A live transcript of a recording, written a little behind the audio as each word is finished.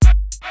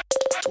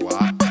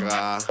You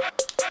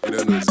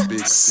don't know it's big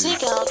C.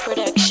 Seagal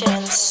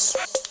Productions.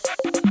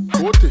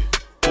 Kote,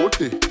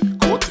 Kote,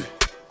 Kote,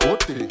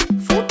 Kote,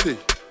 Forte,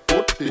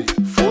 Forte,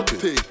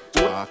 Forte,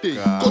 Forte.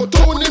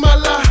 Koto ni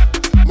mala,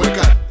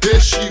 mweka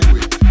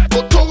deshiwe.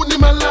 Koto ni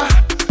mala,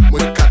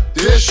 mweka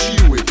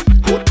deshiwe.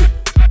 Kote,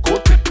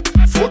 Kote,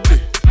 Forte,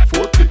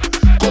 Forte.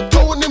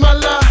 Koto ni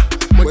mala,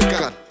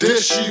 mweka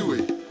deshiwe.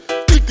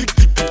 Tick tick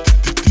tick tick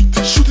tick tick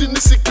tick. Shooting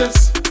the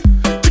sickness.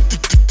 Tick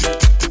tick tick tick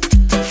tick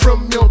tick tick.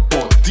 From your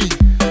body.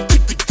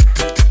 Tick tick tick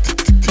tick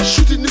tick tick tick.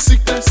 Shooting the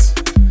sickness.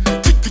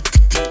 Tick tick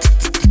tick tick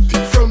tick tick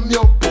tick. From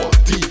your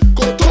body.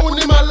 Koto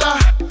ni mala,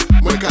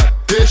 mweka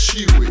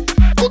deshiwe.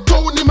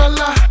 Koto ni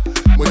mala,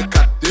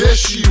 mweka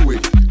deshiwe.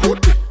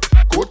 Kote,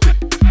 Kote,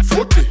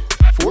 Forte,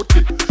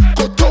 Forte.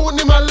 Koto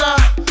ni mala,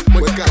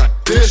 mweka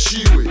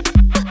deshiwe.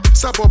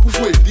 Sabo pou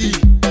fwedi,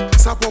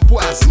 sabo pou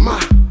asma,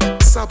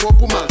 sabo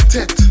pou mal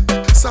tête,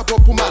 sabo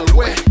pou mal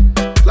wè.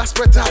 La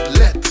spray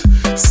tablet,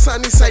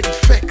 sunny side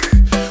effect.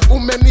 Ou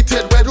même ni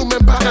tête wè, ou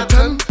même pas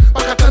attendre.